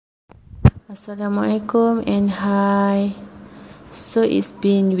Assalamualaikum and hi. So it's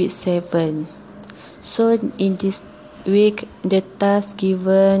been week 7. So in this week, the task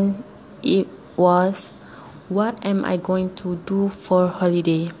given it was, what am I going to do for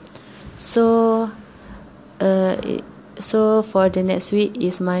holiday? So for the next week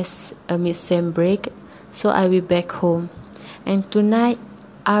is my mid-sem break. So I will back home, and tonight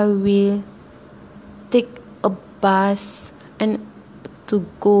I will take a bus and to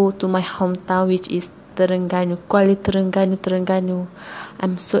go to my hometown, which is Kuala Terengganu.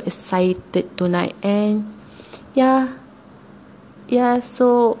 I'm so excited tonight, and yeah.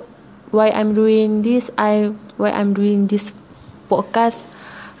 So why I'm doing this podcast,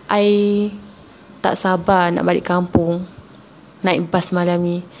 I tak sabar nak balik kampung, naik bas malam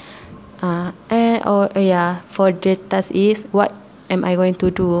ni. For the task is, what am I going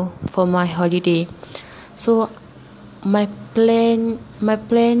to do for my holiday? So my planning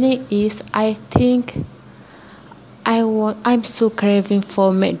is, I think I'm so craving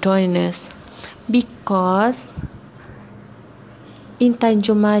for McDonald's, because in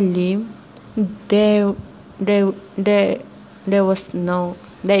Tanjung Malim there was no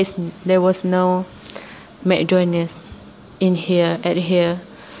McDonald's at here.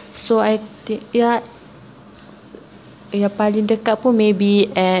 So I think paling dekat pun maybe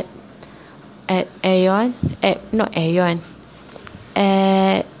at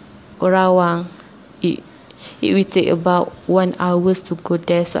Rawang. It will take about 1 hour to go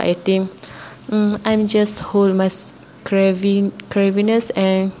there. So I think I'm just hold my craviness,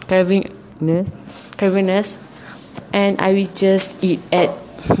 and I will just eat at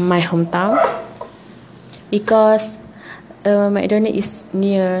my hometown, because McDonald's is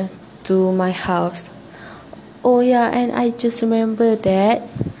near to my house. And I just remember that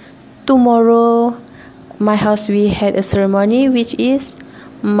tomorrow my house we had a ceremony, which is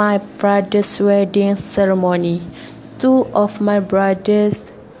my brother's wedding ceremony. 2 of my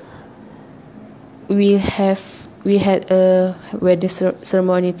brothers we had a wedding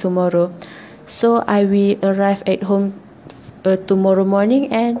ceremony tomorrow. So I will arrive at home tomorrow morning,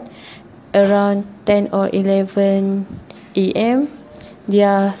 and around 10 or 11 a.m.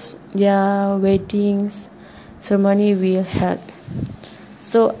 their wedding ceremony will held.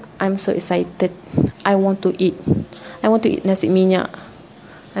 So I'm so excited. I want to eat nasi minyak.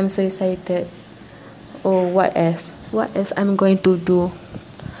 I'm so excited. What else I'm going to do?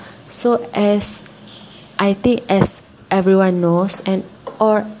 So as everyone knows,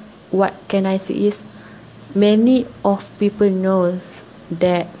 or what can I say is, many of people knows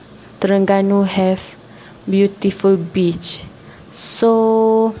that Terengganu have beautiful beach.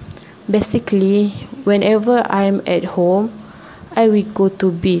 So basically, whenever I'm at home, I will go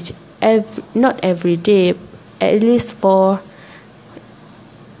to beach. Not every day, at least for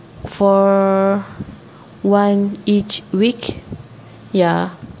one each week.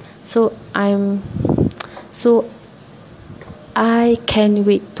 So I can't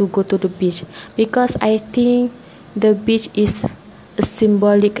wait to go to the beach, because I think the beach is a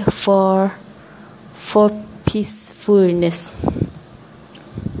symbolic for peacefulness,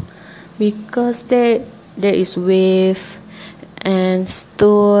 because there is wave and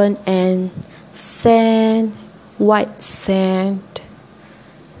stone and sand, white sand.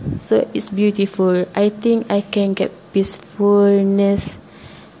 So it's beautiful. I think I can get peacefulness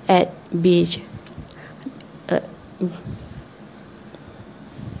at beach.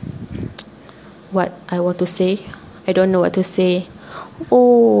 What I want to say, I don't know what to say.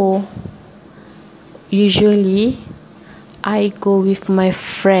 Usually I go with my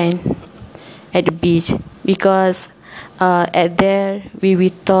friend at the beach, because at there we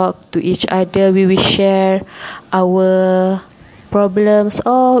will talk to each other, we will share our problems,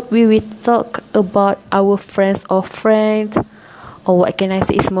 or we will talk about our friends, or what can I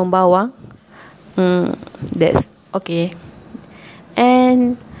say, is membawang. That's okay.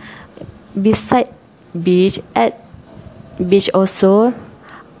 And beside beach, at beach also,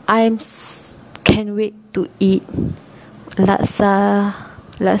 I can't wait to eat laksa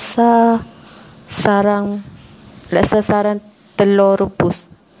sarang telur rebus.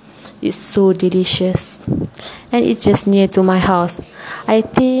 It's so delicious, and it's just near to my house. I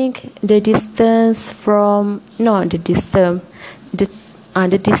think the distance from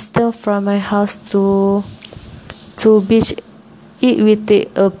my house to beach, it will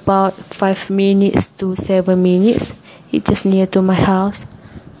take about 5 minutes to 7 minutes. It's just near to my house.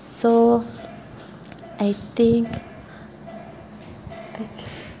 So I think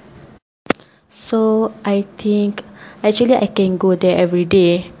actually I can go there every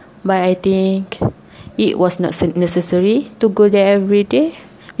day, but I think it was not necessary to go there every day,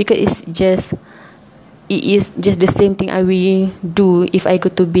 because it is just the same thing I will do if I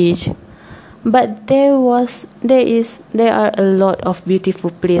go to beach. But there are a lot of beautiful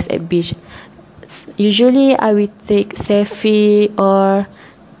place at beach. Usually I will take selfie or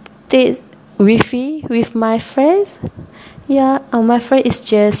take wifi with my friends. Yeah, my friend is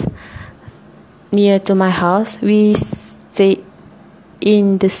just near to my house. We stay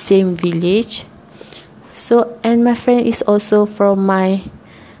in the same village. So, and my friend is also from my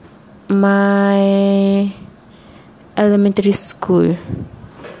elementary school.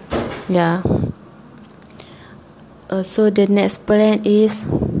 Yeah. So the next plan is,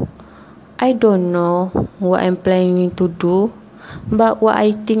 I don't know what I'm planning to do, but what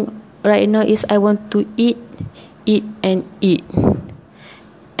I think right now is I want to eat and eat.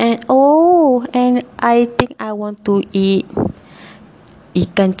 And I think I want to eat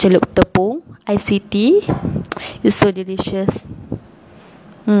ikan celup tepung ICT. It's so delicious.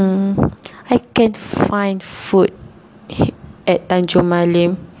 I can find food at Tanjung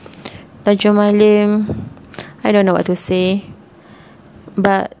Malim. I don't know what to say,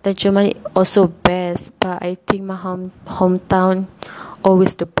 but Tanjung Malim also best. But I think my hometown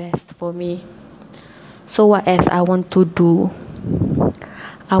always the best for me. So what else I want to do?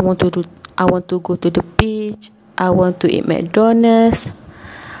 I want to go to the beach. I want to eat McDonald's.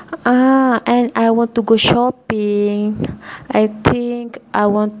 And I want to go shopping. I think I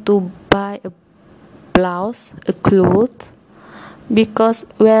want to buy a blouse, a cloth, because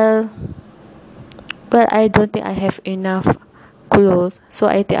I don't think I have enough clothes. So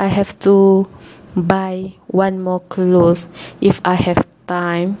I think I have to buy one more clothes if I have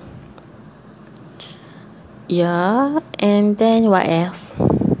time. Yeah, and then what else?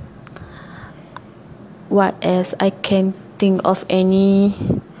 I can't think of any.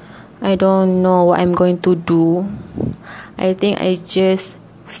 I don't know what I'm going to do. I think I just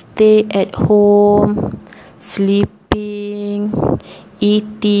stay at home, sleeping,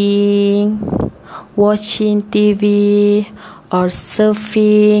 eating, watching TV, or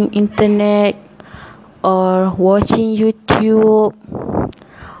surfing internet, or watching YouTube,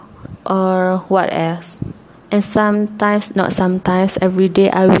 or what else. And not sometimes, every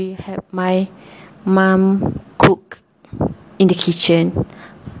day I will have my mom cook in the kitchen.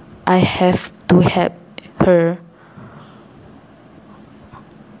 I have to help her,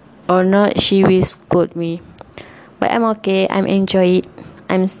 or not she will scold me. But I'm okay. I'm enjoy it.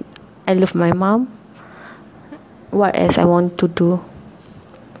 I love my mom. What else I want to do?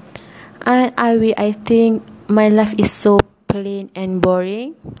 And I think my life is so plain and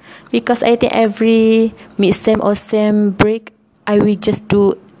boring, because I think every mid-sem or sem break I will just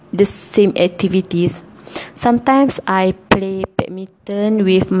do the same activities. Sometimes I play badminton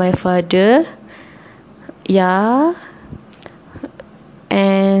with my father. Yeah.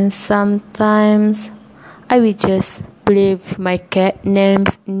 And sometimes I will just play with my cat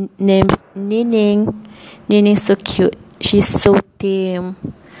named Nining. Nining so cute. She's so tame,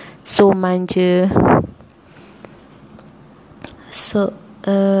 so manja. So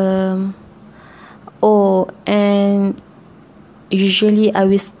and usually I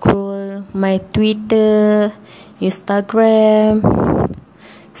will scroll my Twitter, Instagram,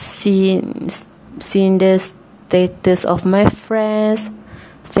 seeing the status of my friends,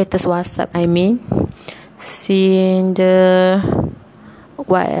 status WhatsApp I mean, seeing the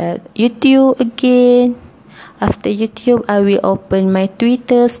YouTube again. After YouTube, I will open my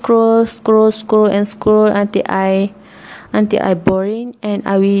Twitter, scroll until I boring, and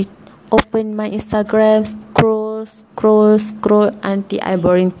I will open my Instagram, scroll until I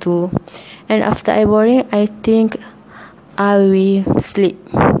boring too. And after I boring, I think I will sleep.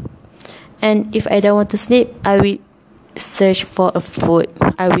 And if I don't want to sleep, I will search for a food.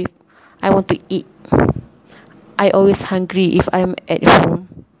 I want to eat. I always hungry if I'm at home.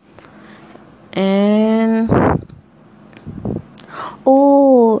 And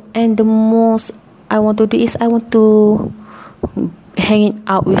the most I want to do is I want to hanging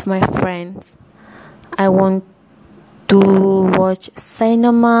out with my friends. I want to watch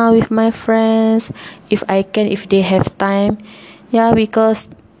cinema with my friends if I can, if they have time. Yeah, because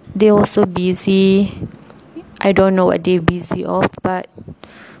they also busy. I don't know what they busy of, but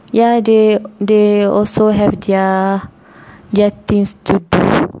yeah, they also have their things to do,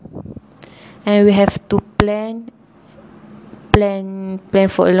 and we have to plan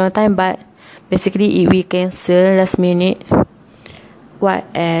for a long time, but basically we cancel last minute. What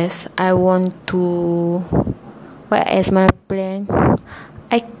else my plan?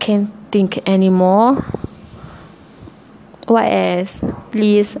 I can't think anymore. What else?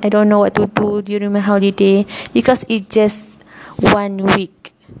 Please, I don't know what to do during my holiday, because it's just 1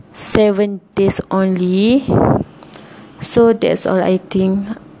 week. 7 days only. So that's all. I think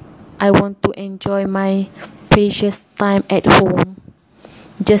I want to enjoy my precious time at home,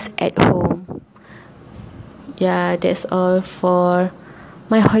 just at home. Yeah, that's all for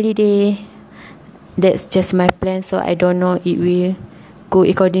my holiday. That's just my plan, so I don't know it will go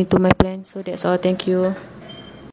according to my plan. So that's all. Thank you.